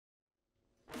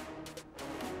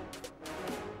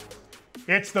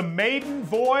It's the maiden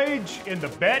voyage in the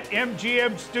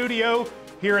BetMGM studio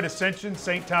here at Ascension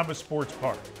St. Thomas Sports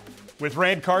Park. With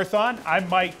Ran Carthon, I'm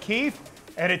Mike Keith,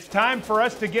 and it's time for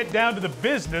us to get down to the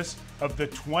business of the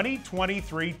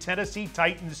 2023 Tennessee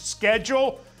Titans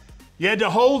schedule. You had to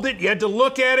hold it, you had to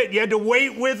look at it, you had to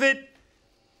wait with it.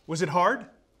 Was it hard?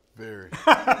 Very.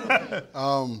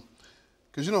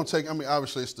 Because you don't take,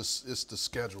 obviously it's the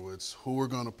schedule. It's who we're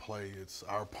going to play. It's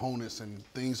our opponents and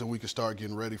things that we can start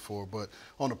getting ready for. But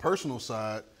on the personal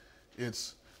side,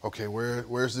 it's, okay,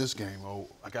 where's this game? Oh,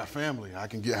 I got family. I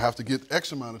have to get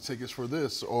X amount of tickets for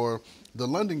this. Or the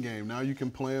London game. Now you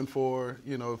can plan for,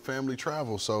 family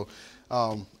travel. So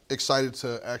excited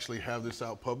to actually have this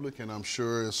out public. And I'm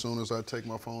sure as soon as I take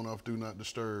my phone off Do Not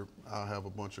Disturb, I'll have a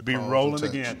bunch of calls and rolling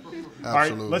texts. again. Absolutely. All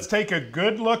right, let's take a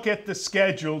good look at the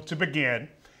schedule to begin.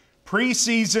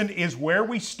 Preseason is where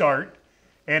we start,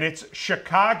 and it's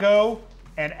Chicago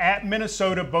and at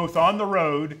Minnesota, both on the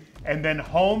road, and then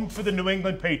home for the New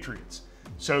England Patriots.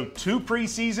 So 2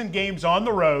 preseason games on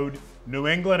the road, New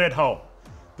England at home.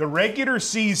 The regular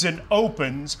season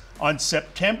opens on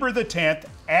September the 10th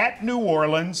at New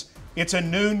Orleans. It's a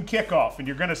noon kickoff, and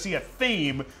you're going to see a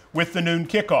theme with the noon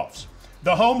kickoffs.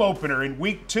 The home opener in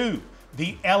week 2,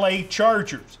 the LA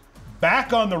Chargers,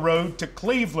 back on the road to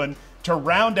Cleveland to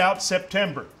round out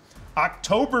September.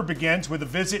 October begins with a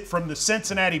visit from the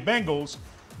Cincinnati Bengals.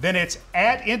 Then it's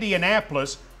at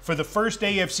Indianapolis for the first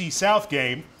AFC South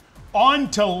game. On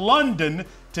to London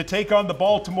to take on the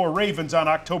Baltimore Ravens on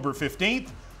October 15th.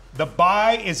 The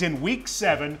bye is in week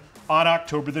 7 on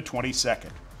October the 22nd.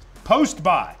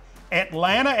 Post-bye,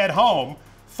 Atlanta at home,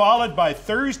 followed by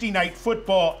Thursday night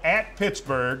football at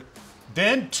Pittsburgh.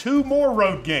 Then 2 more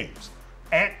road games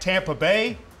at Tampa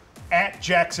Bay, at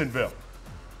Jacksonville.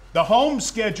 The home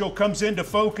schedule comes into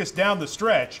focus down the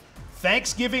stretch.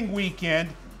 Thanksgiving weekend,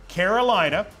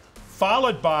 Carolina,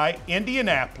 followed by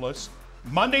Indianapolis.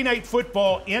 Monday Night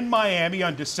Football in Miami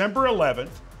on December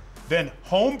 11th. Then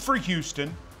home for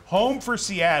Houston, home for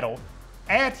Seattle,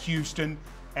 at Houston,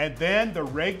 and then the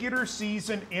regular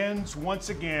season ends once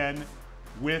again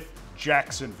with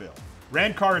Jacksonville.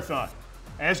 Ran Carthon,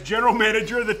 as general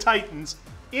manager of the Titans,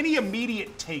 any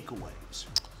immediate takeaways?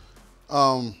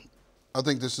 I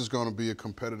think this is going to be a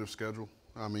competitive schedule.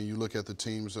 You look at the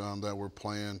teams that we're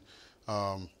playing.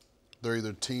 They're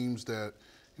either teams that,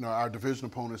 our division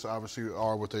opponents obviously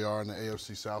are what they are, and the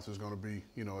AFC South is going to be,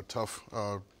 a tough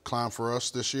climb for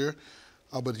us this year.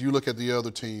 But you look at the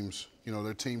other teams,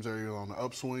 they're teams that are either on the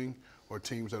upswing or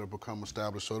teams that have become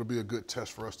established. So it'll be a good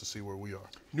test for us to see where we are.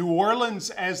 New Orleans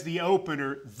as the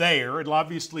opener there. It'll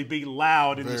obviously be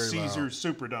loud in the Very Caesars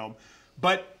Superdome.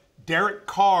 But Derek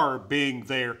Carr being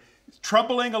there,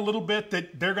 troubling a little bit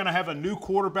that they're going to have a new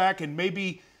quarterback and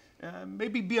maybe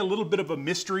be a little bit of a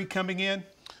mystery coming in?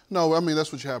 No,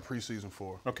 that's what you have preseason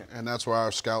for. Okay. And that's why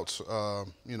our scouts,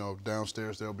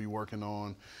 downstairs, they'll be working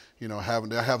on, they'll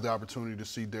have the opportunity to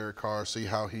see Derek Carr, see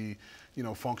how he,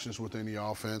 functions within the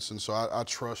offense. And so I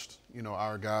trust,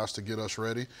 our guys to get us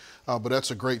ready. But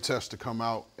that's a great test to come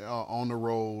out on the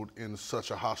road in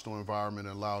such a hostile environment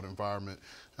and loud environment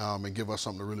and give us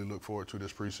something to really look forward to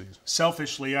this preseason.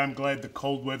 Selfishly, I'm glad the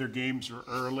cold weather games are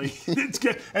early.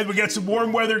 And we got some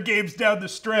warm weather games down the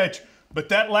stretch. But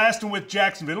that last one with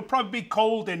Jacksonville, it'll probably be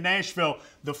cold in Nashville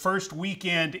the first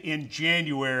weekend in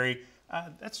January.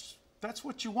 That's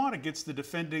what you want against the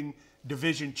defending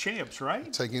division champs,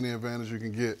 right? Take any advantage you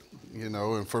can get,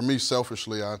 And for me,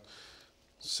 selfishly, I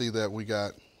see that we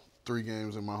got 3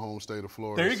 games in my home state of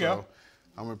Florida. There you go.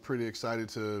 I'm pretty excited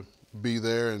to be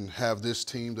there and have this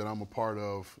team that I'm a part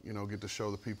of, get to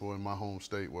show the people in my home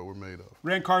state what we're made of.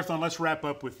 Ran Carthon, let's wrap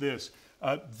up with this.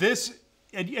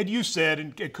 And you said,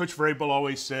 and Coach Vrabel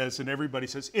always says, and everybody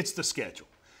says, it's the schedule.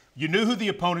 You knew who the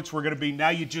opponents were going to be. Now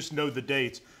you just know the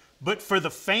dates. But for the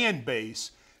fan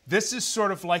base, this is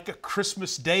sort of like a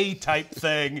Christmas Day type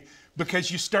thing because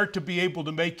you start to be able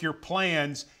to make your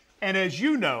plans. And as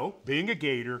you know, being a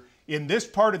Gator, in this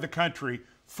part of the country,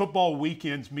 football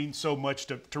weekends mean so much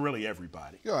to really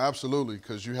everybody. Yeah, absolutely,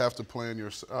 because you have to plan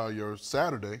your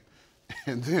Saturday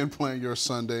and then plan your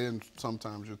Sunday and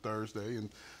sometimes your Thursday and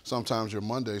sometimes your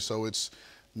Monday. So it's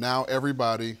now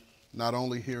everybody, not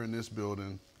only here in this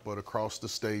building, but across the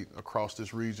state, across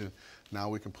this region, now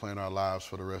we can plan our lives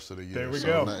for the rest of the year. There we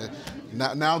go.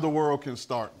 Now the world can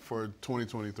start for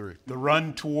 2023. The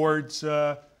run towards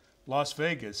Las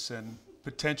Vegas and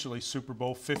potentially Super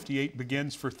Bowl 58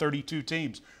 begins for 32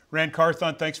 teams. Ran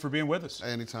Carthon, thanks for being with us.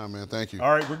 Anytime, man. Thank you.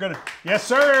 All right, we're going to – yes,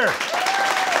 sir.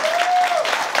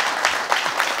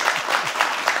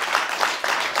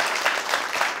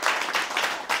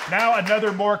 Now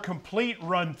another more complete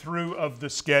run-through of the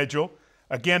schedule.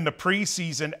 Again, the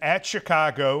preseason at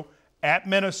Chicago, at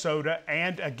Minnesota,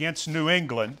 and against New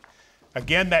England.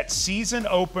 Again, that season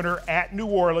opener at New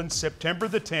Orleans, September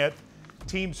the 10th.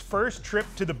 Team's first trip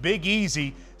to the Big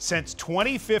Easy since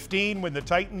 2015 when the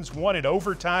Titans won in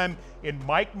overtime in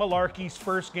Mike Mularkey's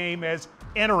first game as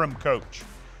interim coach.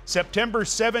 September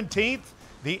 17th,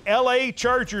 the LA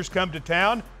Chargers come to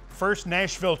town. First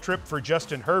Nashville trip for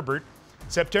Justin Herbert.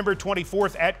 September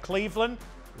 24th at Cleveland.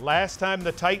 Last time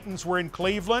the Titans were in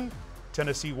Cleveland,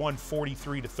 Tennessee won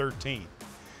 43-13.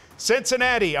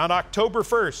 Cincinnati on October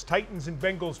 1st, Titans and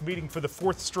Bengals meeting for the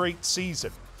 4th straight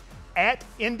season. At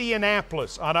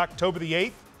Indianapolis on October the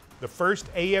 8th, the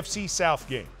first AFC South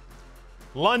game.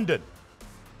 London,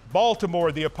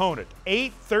 Baltimore the opponent,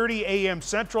 8:30 a.m.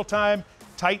 Central Time,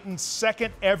 Titans'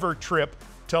 second ever trip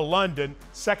to London,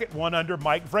 second one under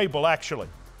Mike Vrabel actually.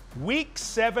 Week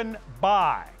 7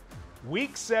 bye.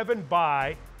 Week 7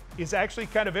 bye is actually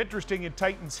kind of interesting in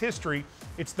Titans history.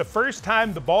 It's the first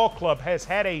time the ball club has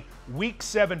had a Week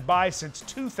 7 bye since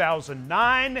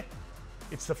 2009.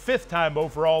 It's the 5th time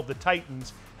overall the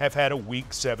Titans have had a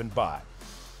Week 7 bye.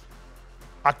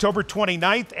 October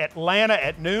 29th, Atlanta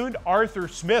at noon. Arthur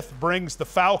Smith brings the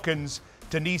Falcons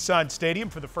to Nissan Stadium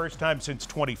for the first time since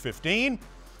 2015.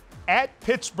 At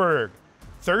Pittsburgh,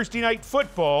 Thursday Night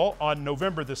Football on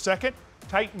November the 2nd.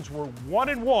 Titans were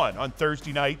 1-1 on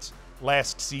Thursday nights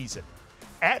last season.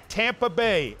 At Tampa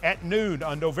Bay at noon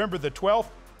on November the 12th,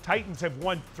 Titans have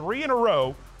won 3 in a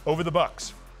row over the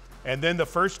Bucs. And then the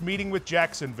first meeting with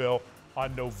Jacksonville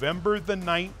on November the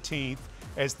 19th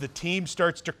as the team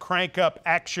starts to crank up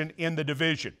action in the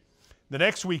division. The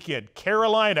next weekend,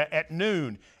 Carolina at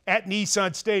noon at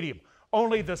Nissan Stadium.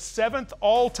 Only the 7th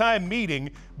all-time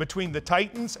meeting between the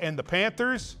Titans and the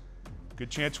Panthers. Good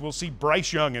chance we'll see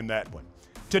Bryce Young in that one.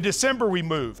 To December we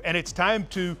move, and it's time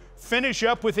to finish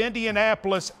up with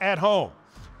Indianapolis at home.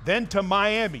 Then to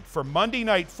Miami for Monday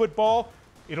Night Football.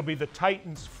 It'll be the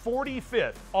Titans'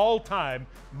 45th all-time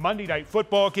Monday Night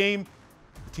Football game.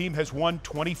 The team has won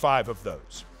 25 of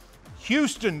those.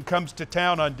 Houston comes to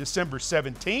town on December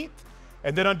 17th,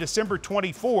 and then on December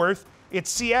 24th, it's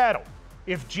Seattle.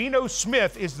 If Geno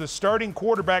Smith is the starting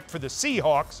quarterback for the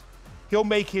Seahawks, he'll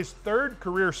make his 3rd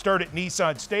career start at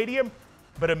Nissan Stadium,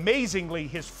 but amazingly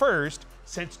his first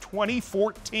since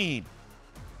 2014.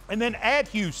 And then at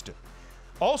Houston,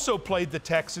 also played the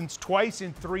Texans twice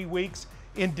in 3 weeks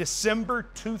in December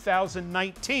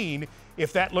 2019,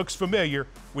 if that looks familiar,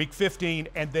 Week 15,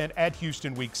 and then at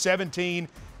Houston Week 17,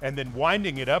 and then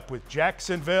winding it up with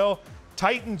Jacksonville.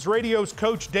 Titans Radio's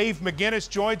Coach Dave McGinnis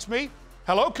joins me.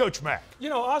 Hello, Coach Mack. You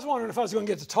know, I was wondering if I was going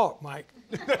to get to talk, Mike.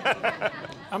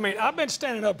 I mean, I've been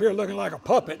standing up here looking like a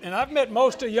puppet, and I've met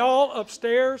most of y'all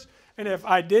upstairs, and if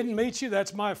I didn't meet you,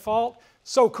 that's my fault.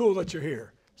 So cool that you're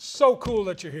here. So cool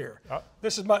that you're here.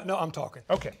 This is my, no, I'm talking.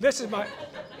 Okay. This is my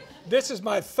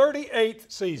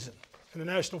 38th season in the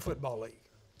National Football League,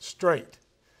 straight.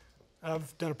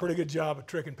 I've done a pretty good job of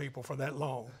tricking people for that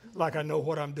long, like I know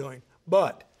what I'm doing.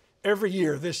 But every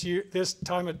year, this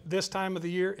time of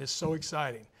the year is so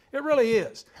exciting. It really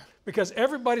is, because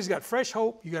everybody's got fresh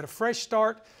hope. You got a fresh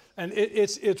start, and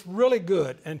it's really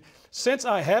good. And since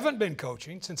I haven't been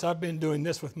coaching, since I've been doing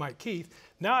this with Mike Keith,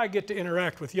 now I get to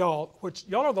interact with y'all, which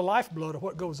y'all are the lifeblood of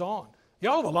what goes on.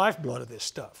 Y'all are the lifeblood of this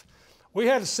stuff. We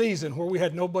had a season where we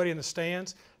had nobody in the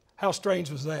stands. How strange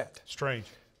was that? Strange.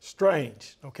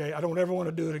 Strange, okay? I don't ever want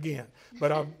to do it again.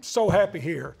 But I'm so happy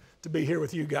here to be here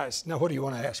with you guys. Now, what do you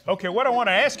want to ask me? Okay, what I want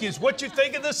to ask you is what you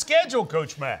think of the schedule,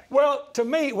 Coach Mack. Well, to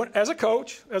me, as a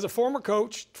coach, as a former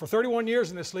coach for 31 years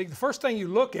in this league, the first thing you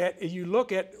look at is you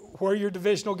look at where your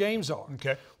divisional games are.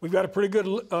 Okay. We've got a pretty good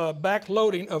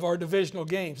backloading of our divisional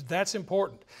games. That's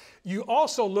important. You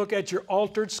also look at your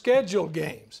altered schedule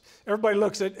games. Everybody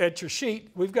looks at your sheet.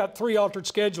 We've got 3 altered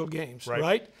schedule games,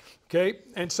 right? Okay,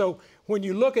 and so when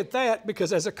you look at that,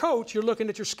 because as a coach, you're looking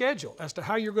at your schedule as to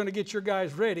how you're going to get your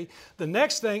guys ready. The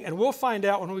next thing, and we'll find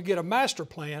out when we get a master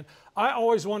plan, I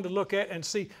always wanted to look at and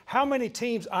see how many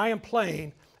teams I am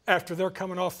playing after they're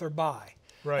coming off their bye.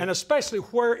 Right. And especially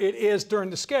where it is during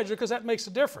the schedule, because that makes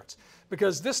a difference.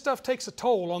 Because this stuff takes a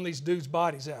toll on these dudes'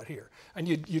 bodies out here. And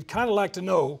you'd kind of like to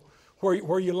know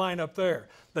where you line up there.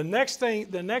 The next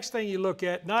thing you look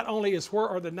at not only is where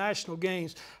are the national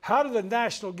games, how do the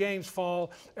national games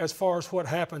fall as far as what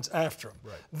happens after them?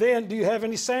 Right. Then do you have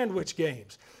any sandwich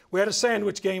games? We had a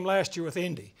sandwich game last year with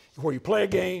Indy, where you play a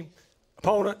game,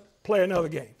 opponent, play another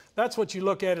game. That's what you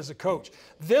look at as a coach.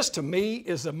 This, to me,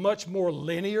 is a much more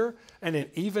linear and an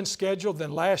even schedule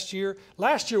than last year.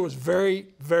 Last year was very,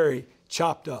 very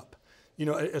chopped up. you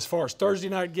know, as far as Thursday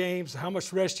night games, how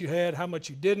much rest you had, how much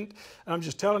you didn't. And I'm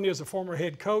just telling you, as a former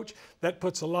head coach, that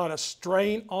puts a lot of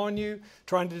strain on you,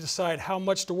 trying to decide how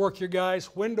much to work your guys,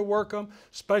 when to work them,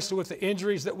 especially with the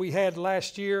injuries that we had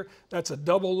last year. That's a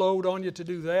double load on you to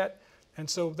do that. And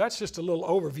so that's just a little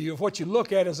overview of what you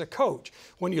look at as a coach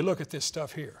when you look at this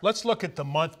stuff here. Let's look at the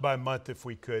month by month if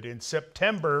we could. In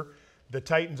September, the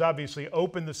Titans obviously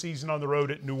opened the season on the road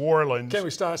at New Orleans. Can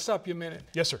we stop you a minute?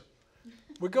 Yes, sir.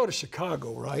 We go to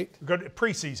Chicago, right? We go to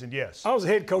preseason, yes. I was the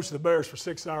head coach of the Bears for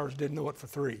 6 hours, didn't know it for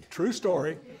 3. True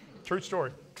story. True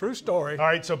story. True story. All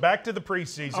right, so back to the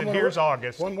preseason. Here's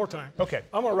August. One more time. Okay.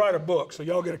 I'm going to write a book, so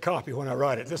y'all get a copy when I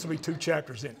write it. This will be 2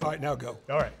 chapters in. All right, now go.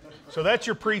 All right. So that's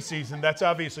your preseason. That's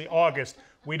obviously August.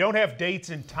 We don't have dates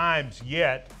and times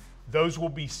yet. Those will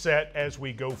be set as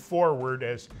we go forward,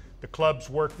 as the clubs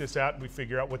work this out and we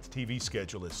figure out what the TV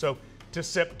schedule is. So to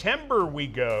September we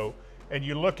go, and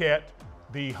you look at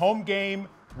the home game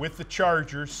with the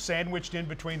Chargers sandwiched in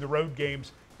between the road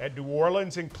games at New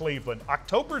Orleans and Cleveland.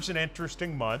 October's an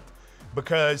interesting month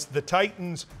because the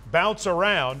Titans bounce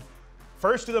around.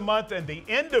 First of the month and the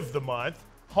end of the month,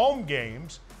 home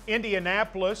games,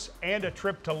 Indianapolis and a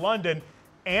trip to London,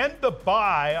 and the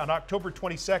bye on October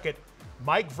 22nd.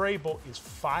 Mike Vrabel is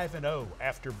 5-0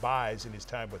 after byes in his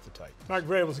time with the Titans. Mike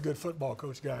Vrabel's a good football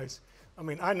coach, guys. I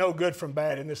mean, I know good from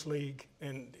bad in this league.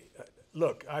 And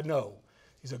look, I know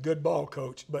he's a good ball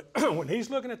coach. But when he's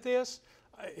looking at this,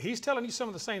 he's telling you some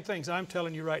of the same things I'm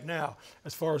telling you right now,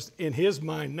 as far as in his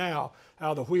mind now,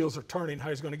 how the wheels are turning, how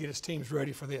he's going to get his teams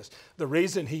ready for this. The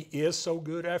reason he is so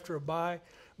good after a bye,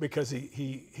 because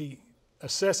he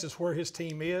assesses where his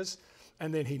team is,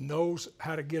 and then he knows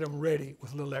how to get them ready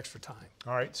with a little extra time.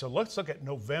 All right, so let's look at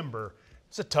November.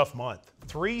 It's a tough month.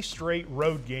 3 straight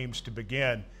road games to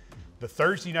begin. The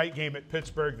Thursday night game at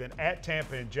Pittsburgh, then at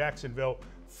Tampa and Jacksonville,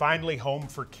 finally home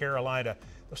for Carolina.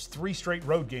 Those 3 straight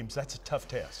road games, that's a tough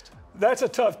test. That's a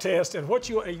tough test, and what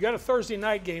you got a Thursday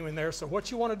night game in there, so what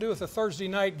you want to do with a Thursday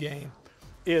night game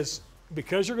is,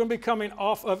 because you're going to be coming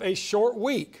off of a short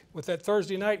week with that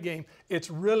Thursday night game, it's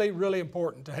really, really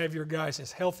important to have your guys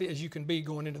as healthy as you can be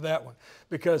going into that one,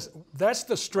 because that's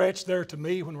the stretch there to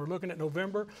me when we're looking at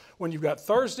November. When you've got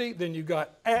Thursday, then you've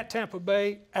got at Tampa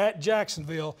Bay, at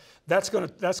Jacksonville. That's going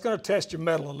to test your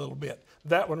mettle a little bit.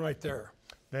 That one right there.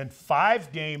 Then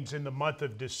 5 games in the month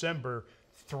of December,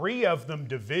 3 of them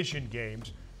division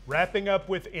games, wrapping up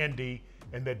with Indy,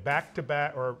 and then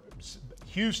back-to-back, or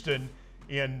Houston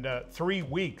in 3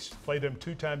 weeks. Play them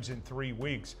 2 times in 3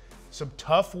 weeks. Some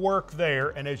tough work there,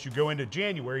 and as you go into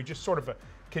January, just sort of a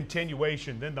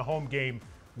continuation. Then the home game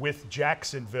with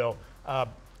Jacksonville. A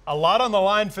lot on the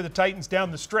line for the Titans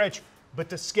down the stretch, but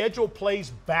the schedule plays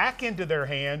back into their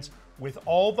hands with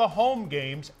all the home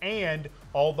games and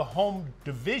all the home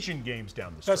division games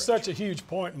down the stretch. That's such a huge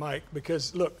point, Mike,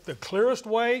 because look, the clearest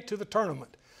way to the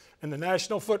tournament in the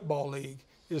National Football League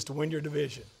is to win your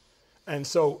division. And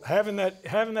so having that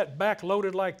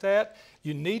backloaded like that,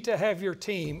 you need to have your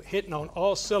team hitting on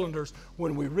all cylinders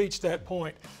when we reach that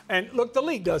point. And look, the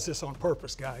league does this on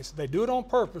purpose, guys. They do it on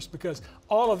purpose because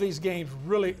all of these games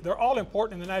really, they're all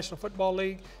important in the National Football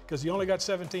League because you only got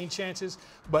 17 chances.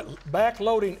 But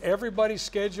backloading everybody's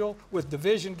schedule with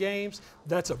division games,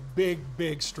 that's a big,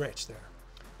 big stretch there.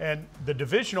 And the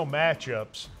divisional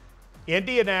matchups,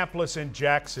 Indianapolis and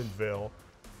Jacksonville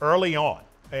early on.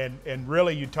 And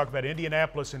really, you talk about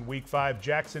Indianapolis in Week 5,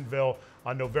 Jacksonville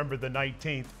on November the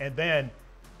 19th, and then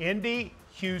Indy,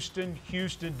 Houston,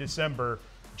 December,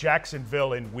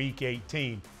 Jacksonville in Week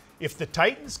 18. If the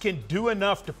Titans can do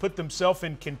enough to put themselves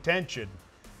in contention,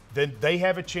 then they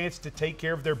have a chance to take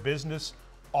care of their business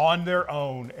on their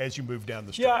own as you move down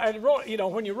the stretch. Yeah,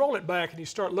 and when you roll it back and you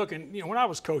start looking, when I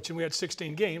was coaching, we had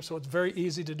 16 games, so it's very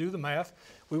easy to do the math.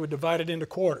 We would divide it into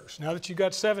quarters. Now that you've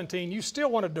got 17, you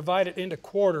still want to divide it into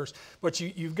quarters, but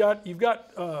you've got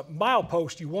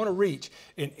mileposts you want to reach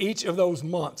in each of those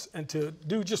months, and to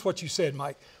do just what you said,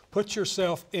 Mike, put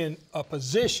yourself in a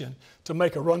position to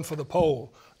make a run for the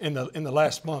pole in the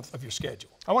last month of your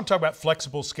schedule. I want to talk about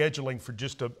flexible scheduling for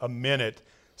just a minute.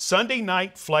 Sunday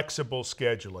night flexible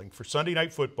scheduling for Sunday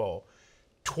night football.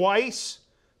 Twice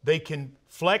they can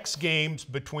flex games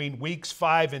between weeks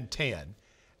 5 and 10.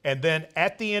 And then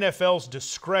at the NFL's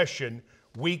discretion,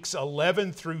 weeks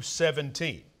 11 through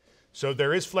 17. So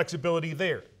there is flexibility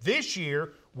there. This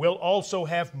year, we'll also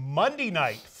have Monday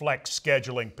night flex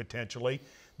scheduling potentially.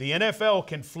 The NFL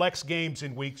can flex games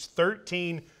in weeks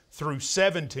 13 through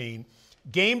 17.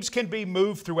 Games can be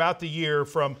moved throughout the year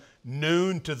from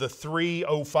noon to the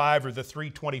 3:05 or the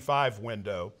 3:25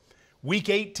 window. Week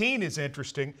 18 is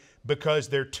interesting because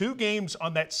there are 2 games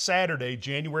on that Saturday,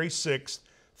 January 6th,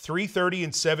 3:30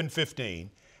 and 7:15.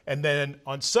 And then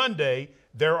on Sunday,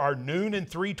 there are noon and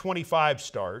 3:25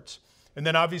 starts. And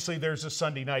then obviously there's a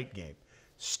Sunday night game.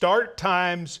 Start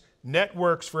times,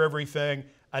 networks for everything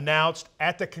announced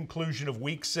at the conclusion of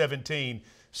week 17.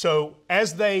 So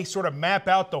as they sort of map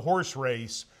out the horse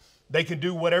race, they can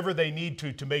do whatever they need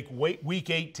to make week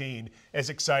 18 as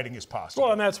exciting as possible.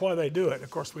 Well, and that's why they do it. Of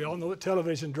course, we all know that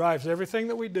television drives everything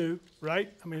that we do,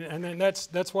 right? I mean, and then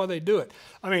that's why they do it.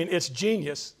 I mean, it's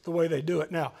genius the way they do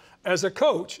it. Now, as a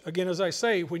coach, again, as I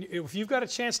say, if you've got a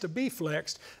chance to be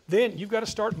flexed, then you've got to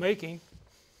start making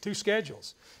 2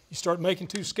 schedules. You start making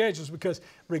 2 schedules because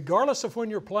regardless of when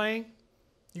you're playing,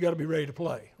 you got to be ready to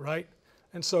play, right?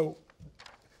 And so,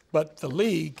 but the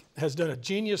league has done a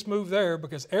genius move there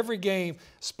because every game,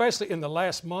 especially in the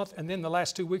last month and then the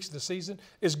last 2 weeks of the season,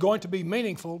 is going to be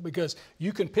meaningful because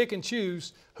you can pick and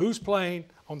choose who's playing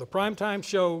on the primetime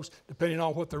shows depending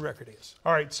on what the record is.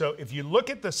 All right, so if you look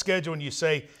at the schedule and you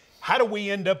say, how do we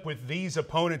end up with these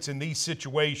opponents in these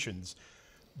situations?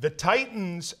 The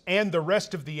Titans and the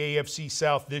rest of the AFC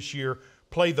South this year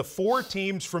play the 4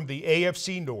 teams from the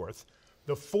AFC North,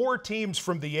 the 4 teams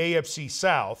from the AFC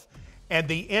South, and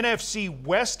the NFC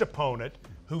West opponent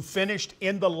who finished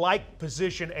in the like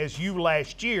position as you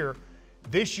last year.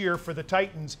 This year for the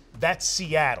Titans, that's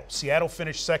Seattle. Seattle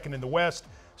finished second in the West,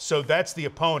 so that's the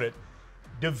opponent.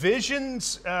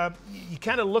 Divisions, you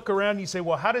kind of look around and you say,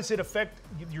 well, how does it affect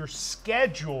your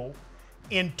schedule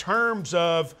in terms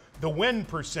of the win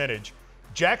percentage?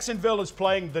 Jacksonville is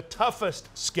playing the toughest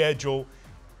schedule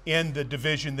in the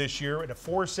division this year at a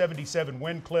 477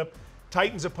 win clip.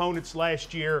 Titans opponents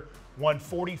last year won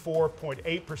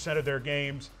 44.8% of their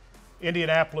games.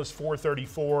 Indianapolis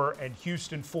 434 and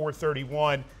Houston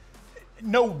 431.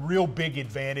 No real big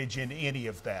advantage in any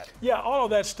of that. Yeah, all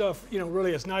of that stuff,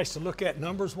 really is nice to look at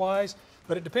numbers-wise,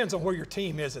 but it depends on where your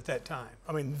team is at that time.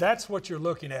 I mean, that's what you're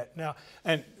looking at now.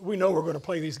 And we know we're going to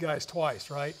play these guys twice,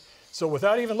 right? So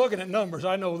without even looking at numbers,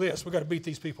 I know this. We've got to beat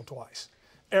these people twice.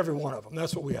 Every one of them.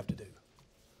 That's what we have to do.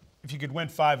 If you could win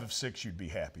 5 of 6, you'd be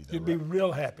happy, though. You'd be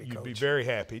real happy, Coach. You'd be very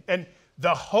happy. And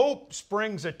the hope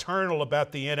springs eternal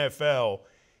about the NFL,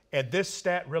 and this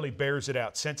stat really bears it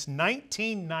out. Since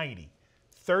 1990,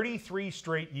 33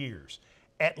 straight years,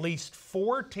 at least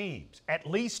 4 teams,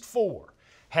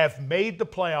 have made the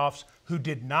playoffs who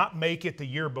did not make it the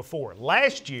year before.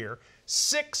 Last year,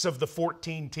 6 of the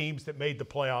 14 teams that made the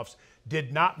playoffs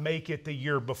did not make it the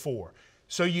year before.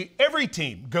 So every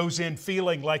team goes in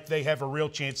feeling like they have a real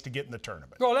chance to get in the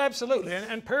tournament. Well, absolutely,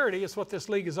 and parity is what this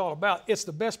league is all about. It's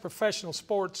the best professional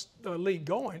sports league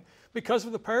going because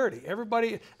of the parity.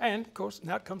 Everybody, and of course,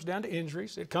 now it comes down to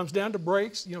injuries. It comes down to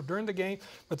breaks, during the game.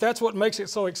 But that's what makes it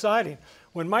so exciting.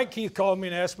 When Mike Keith called me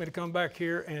and asked me to come back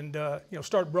here and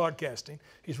start broadcasting,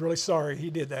 he's really sorry he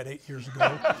did that 8 years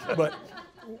ago. But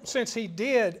since he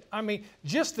did, I mean,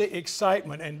 just the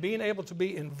excitement and being able to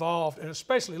be involved, and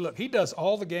especially, look, he does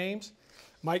all the games,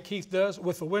 Mike Keith does,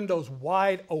 with the windows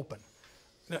wide open.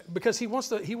 Because he wants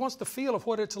the feel of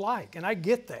what it's like, and I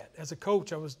get that. As a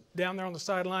coach, I was down there on the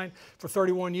sideline for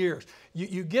 31 years.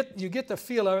 You get the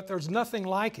feel of it. There's nothing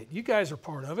like it. You guys are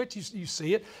part of it. You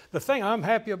see it. The thing I'm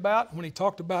happy about when he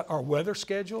talked about our weather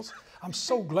schedules, I'm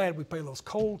so glad we play those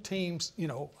cold teams,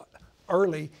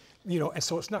 early. And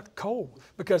so it's not cold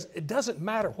because it doesn't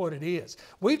matter what it is.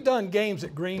 We've done games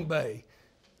at Green Bay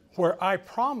where I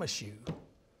promise you,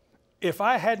 if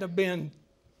I hadn't have been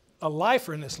a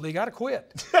lifer in this league, I'd have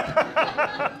quit.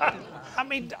 I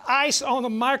mean, ice on the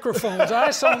microphones,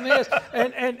 ice on this.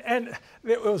 And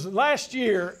it was last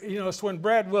year, it's when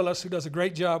Brad Willis, who does a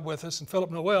great job with us, and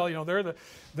Philip Noel, they're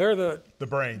the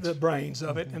brains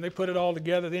of it, and they put it all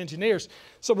together, the engineers.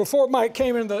 So before Mike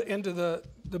came into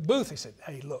the booth, he said,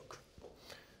 hey, look,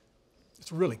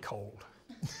 it's really cold.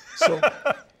 So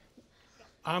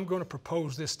I'm going to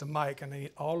propose this to Mike, and I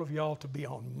need all of y'all to be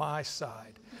on my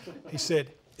side. He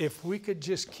said, if we could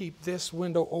just keep this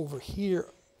window over here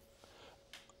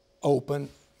open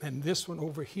and this one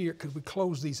over here, could we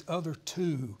close these other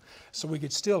 2 so we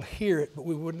could still hear it, but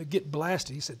we wouldn't get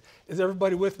blasted? He said, is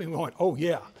everybody with me? We went, oh,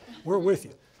 yeah, we're with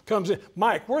you. Comes in,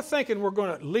 Mike, we're thinking we're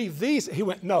going to leave these. He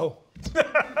went, no.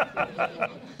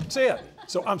 That's it.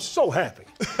 So I'm so happy.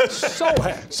 So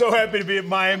happy. So happy to be at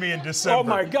Miami in December. Oh,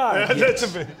 my God.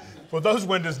 Yes. Well, those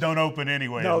windows don't open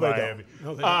anyway in Miami.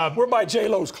 No, they don't. We're by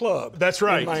J-Lo's club. That's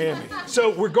right. In Miami.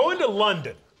 So we're going to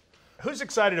London. Who's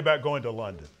excited about going to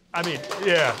London? I mean,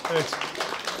 yeah.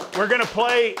 We're going to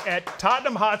play at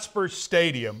Tottenham Hotspur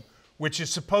Stadium, which is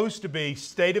supposed to be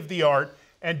state-of-the-art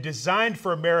and designed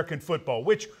for American football,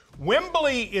 which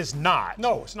Wembley is not.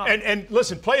 No, it's not. And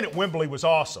listen, playing at Wembley was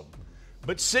awesome.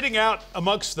 but sitting out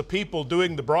amongst the people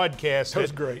doing the broadcast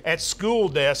was great. at school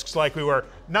desks like we were,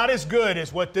 not as good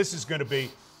as what this is going to be.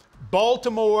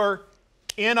 Baltimore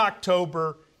in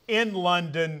October in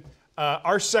London,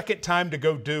 our second time to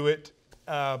go do it.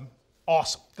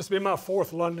 Awesome. This will be my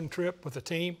 4th London trip with the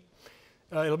team.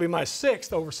 It'll be my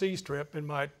 6th overseas trip in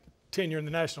my tenure in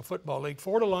the National Football League.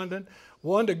 4 to London,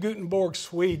 1 to Gothenburg,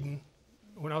 Sweden,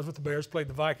 when I was with the Bears, played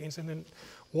the Vikings, and then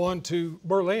 1 to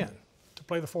Berlin to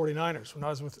play the 49ers when I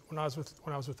was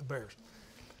with the Bears.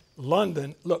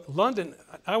 London, look, London,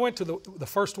 I went to the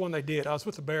first one they did. I was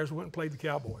with the Bears. We went and played the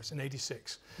Cowboys in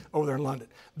 '86 over there in London.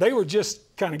 They were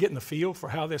just kind of getting the feel for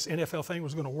how this NFL thing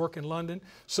was going to work in London.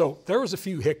 So there was a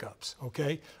few hiccups,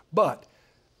 okay? But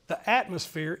the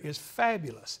atmosphere is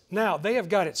fabulous. Now, they have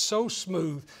got it so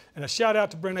smooth, and a shout out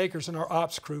to Brent Akers and our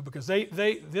ops crew because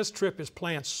this trip is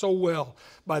planned so well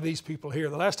by these people here.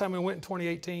 The last time we went in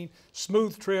 2018,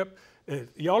 smooth trip. If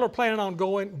y'all are planning on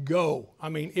going, go. I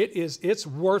mean, it's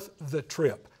worth the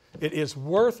trip. It is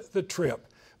worth the trip.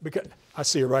 Because I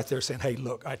see her right there saying, hey,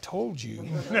 look, I told you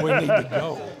we need to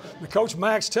go. The Coach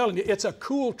Mack's telling you, it's a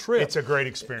cool trip. It's a great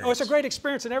experience. Oh, it's a great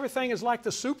experience, and everything is like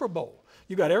the Super Bowl.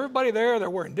 You got everybody there, they're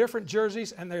wearing different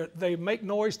jerseys, and they make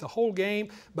noise the whole game,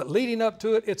 but leading up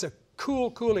to it, it's a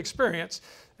cool experience.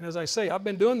 And as I say, I've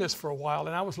been doing this for a while,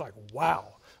 and I was like,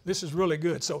 wow. This is really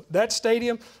good. So that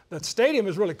stadium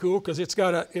is really cool because it's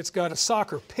got a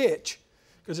soccer pitch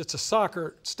because it's a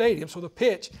soccer stadium. So the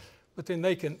pitch, but then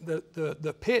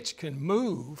the pitch can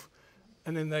move,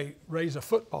 and then they raise a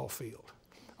football field.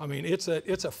 I mean, it's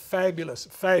a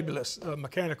fabulous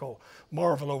mechanical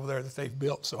marvel over there that they've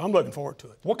built. So I'm looking forward to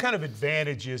it. What kind of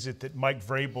advantage is it that Mike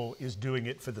Vrabel is doing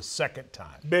it for the second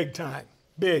time? Big time,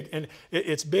 big, and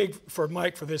it's big for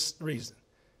Mike for this reason.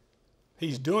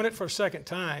 He's doing it for a second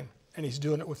time, and he's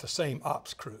doing it with the same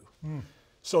ops crew.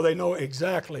 So they know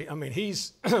exactly. I mean,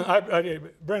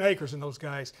 Brent Akers and those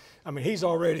guys, I mean, he's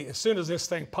already, as soon as this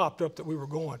thing popped up that we were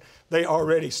going, they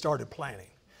already started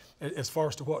planning as far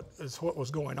as to what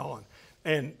was going on.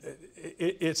 And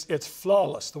it's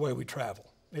flawless the way we travel.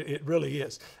 It really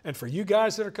is. And for you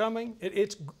guys that are coming,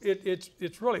 it's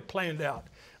really planned out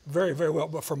very, very well.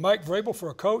 But for Mike Vrabel, for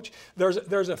a coach,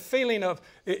 there's a feeling of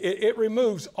it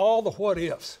removes all the what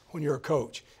ifs when you're a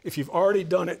coach. If you've already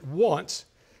done it once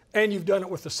and you've done it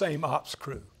with the same ops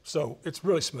crew. So it's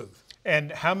really smooth.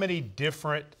 And how many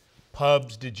different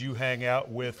pubs did you hang out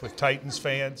with Titans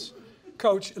fans?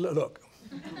 Coach, look.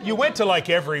 You went to like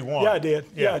every one. Yeah, I did.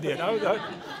 Yeah, I did.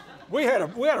 We had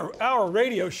our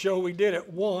radio show we did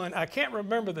at 1. I can't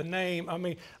remember the name. I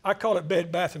mean, I call it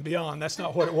Bed Bath & Beyond. That's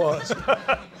not what it was.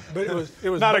 But it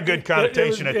was not a good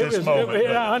connotation at this moment.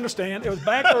 I understand. It was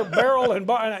Banker, Barrel, and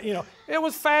it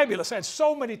was fabulous. I had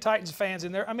so many Titans fans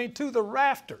in there. I mean, to the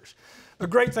rafters. The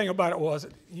great thing about it was,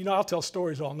 I'll tell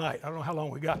stories all night. I don't know how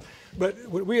long we got. But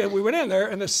we went in there,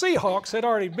 and the Seahawks had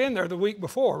already been there the week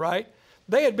before, right?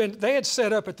 They had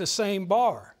set up at the same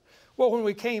bar. Well, when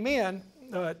we came in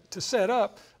to set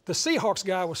up, the Seahawks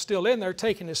guy was still in there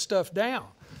taking his stuff down.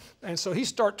 And so he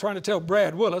started trying to tell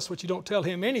Brad Willis, which you don't tell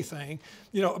him anything,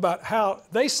 about how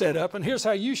they set up, and here's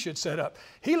how you should set up.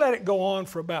 He let it go on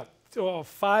for about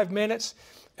 5 minutes,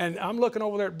 and I'm looking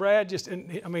over there at Brad,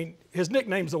 his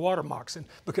nickname's the Water Moccasin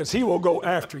because he will go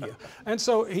after you. And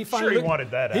so he finally— Sure, he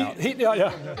wanted that out.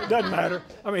 Yeah, it doesn't matter.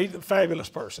 I mean, he's a fabulous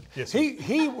person. Yes, he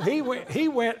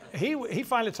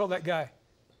finally told that guy,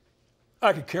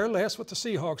 I could care less what the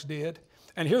Seahawks did,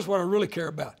 and here's what I really care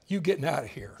about: you getting out of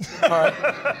here. All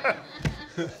right.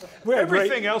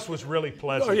 Everything else was really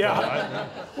pleasant. Oh, yeah.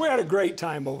 We had a great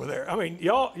time over there. I mean,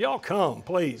 y'all come,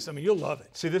 please. I mean, you'll love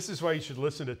it. See, this is why you should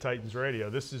listen to Titans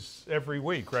Radio. This is every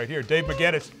week right here. Dave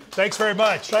McGinnis, thanks very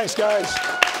much. Thanks, guys.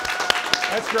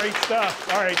 That's great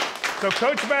stuff. All right. So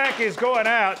Coach Mack is going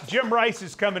out. Jim Rice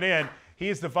is coming in. He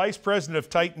is the Vice President of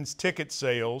Titans ticket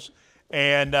sales.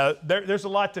 And there's a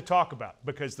lot to talk about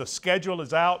because the schedule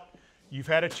is out. You've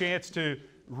had a chance to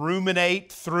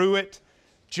ruminate through it.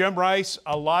 Jim Rice,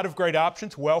 a lot of great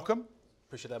options. Welcome.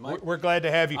 Appreciate that, Mike. We're glad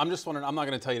to have you. I'm just wondering, I'm not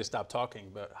going to tell you to stop talking,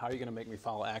 but how are you going to make me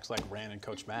follow acts like Ran and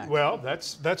Coach Mack? Well,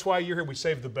 that's why you're here. We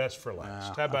saved the best for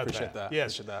last. How about I appreciate that?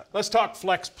 Yes. Appreciate that. Let's talk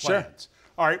flex plans.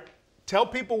 Sure. All right. Tell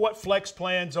people what flex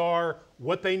plans are,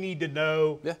 what they need to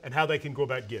know, Yeah. and how they can go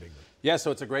about getting them. Yeah,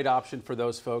 so it's a great option for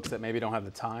those folks that maybe don't have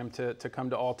the time to come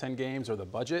to all 10 games or the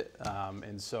budget.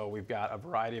 And so we've got a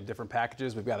variety of different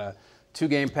packages. We've got a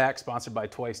 2-game pack sponsored by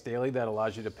Twice Daily that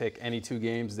allows you to pick any 2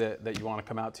 games that you want to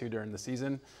come out to during the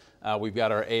season. We've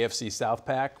got our AFC South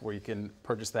Pack where you can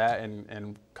purchase that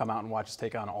and come out and watch us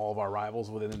take on all of our rivals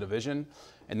within the division.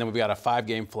 And then we've got a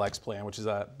 5-game flex plan, which is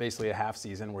basically a half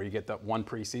season where you get the 1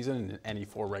 preseason and any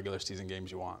 4 regular season games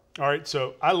you want. All right,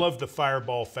 so I love the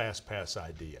Fireball Fast Pass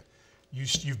idea.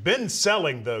 You've been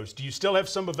selling those. Do you still have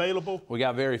some available? We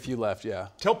got very few left, yeah.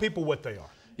 Tell people what they are.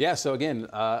 Yeah, so again,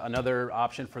 another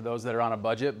option for those that are on a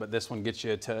budget, but this one gets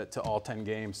you to all 10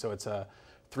 games. So it's a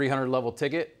 300 level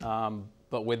ticket,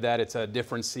 but with that, it's a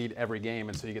different seat every game,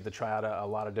 and so you get to try out a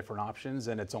lot of different options,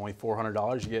 and it's only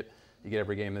 $400. You get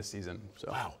every game this season. So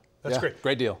wow, that's great.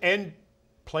 Great deal. And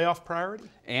playoff priority?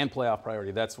 And playoff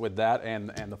priority. That's with that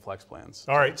and the flex plans.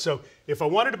 All right, so if I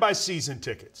wanted to buy season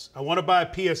tickets, I want to buy a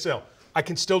PSL, I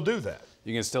can still do that.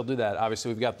 You can still do that.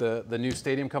 Obviously, we've got the new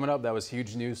stadium coming up. That was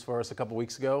huge news for us a couple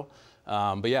weeks ago.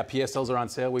 But yeah, PSLs are on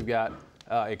sale. We've got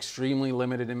extremely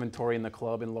limited inventory in the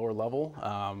club in lower level.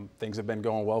 Things have been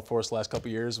going well for us the last couple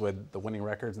of years with the winning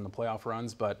records and the playoff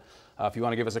runs. But if you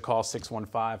want to give us a call,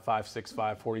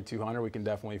 615-565-4200, we can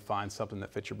definitely find something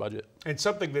that fits your budget. And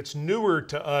something that's newer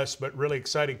to us but really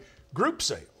exciting, group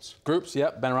sales. Groups,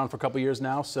 yep, been around for a couple of years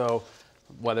now. So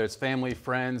whether it's family,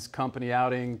 friends, company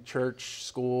outing, church,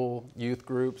 school, youth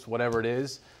groups, whatever it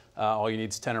is, all you need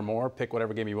is 10 or more. Pick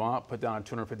whatever game you want, put down a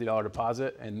 $250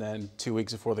 deposit, and then 2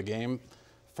 weeks before the game,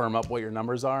 firm up what your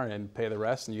numbers are and pay the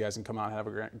rest, and you guys can come out and have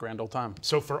a grand old time.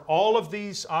 So for all of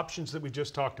these options that we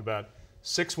just talked about,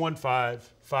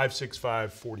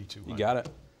 615-565-4200. You got it.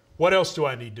 What else do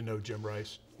I need to know, Jim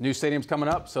Rice? New stadium's coming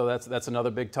up, so that's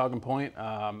another big talking point.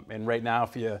 And right now,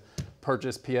 if you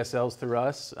purchase PSLs through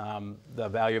us, the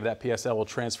value of that PSL will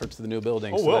transfer to the new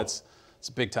building. Oh, so it's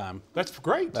big time. That's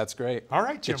great. That's great. All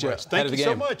right, Jim Rice. Thank you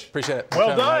so much. Appreciate it.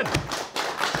 Well done.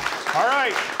 All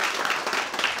right.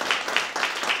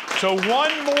 So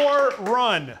one more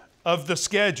run of the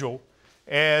schedule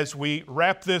as we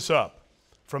wrap this up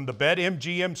from the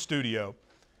BetMGM studio.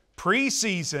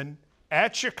 Preseason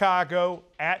at Chicago,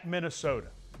 at Minnesota.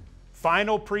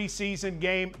 Final preseason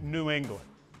game, New England.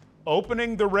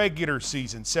 Opening the regular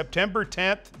season, September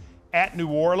 10th at New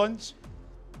Orleans.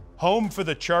 Home for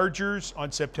the Chargers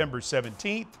on September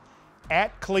 17th.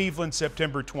 At Cleveland,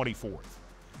 September 24th.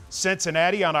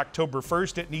 Cincinnati on October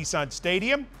 1st at Nissan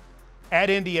Stadium. At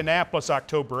Indianapolis,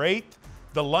 October 8th.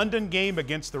 The London game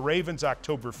against the Ravens,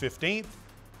 October 15th.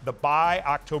 The bye,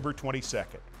 October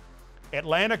 22nd.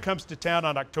 Atlanta comes to town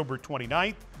on October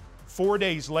 29th. 4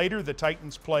 days later, the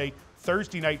Titans play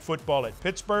Thursday Night Football at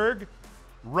Pittsburgh.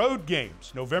 Road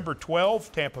games, November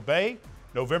 12, Tampa Bay.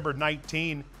 November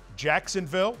 19,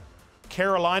 Jacksonville.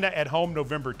 Carolina at home,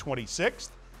 November 26th.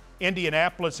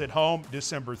 Indianapolis at home,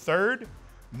 December 3rd.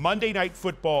 Monday Night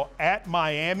Football at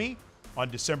Miami on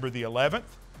December the 11th.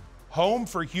 Home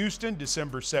for Houston,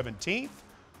 December 17th.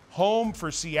 Home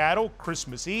for Seattle,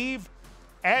 Christmas Eve.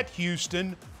 At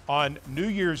Houston on New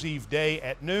Year's Eve day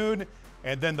at noon.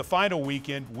 And then the final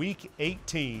weekend, Week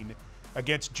 18,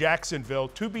 against Jacksonville,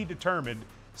 to be determined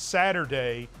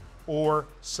Saturday or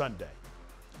Sunday.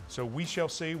 So we shall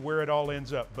see where it all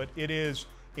ends up. But it is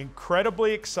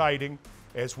incredibly exciting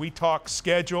as we talk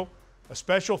schedule. A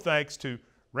special thanks to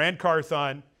Ran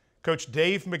Carthon, Coach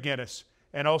Dave McGinnis,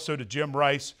 and also to Jim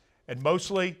Rice, and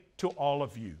mostly to all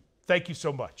of you. Thank you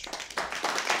so much.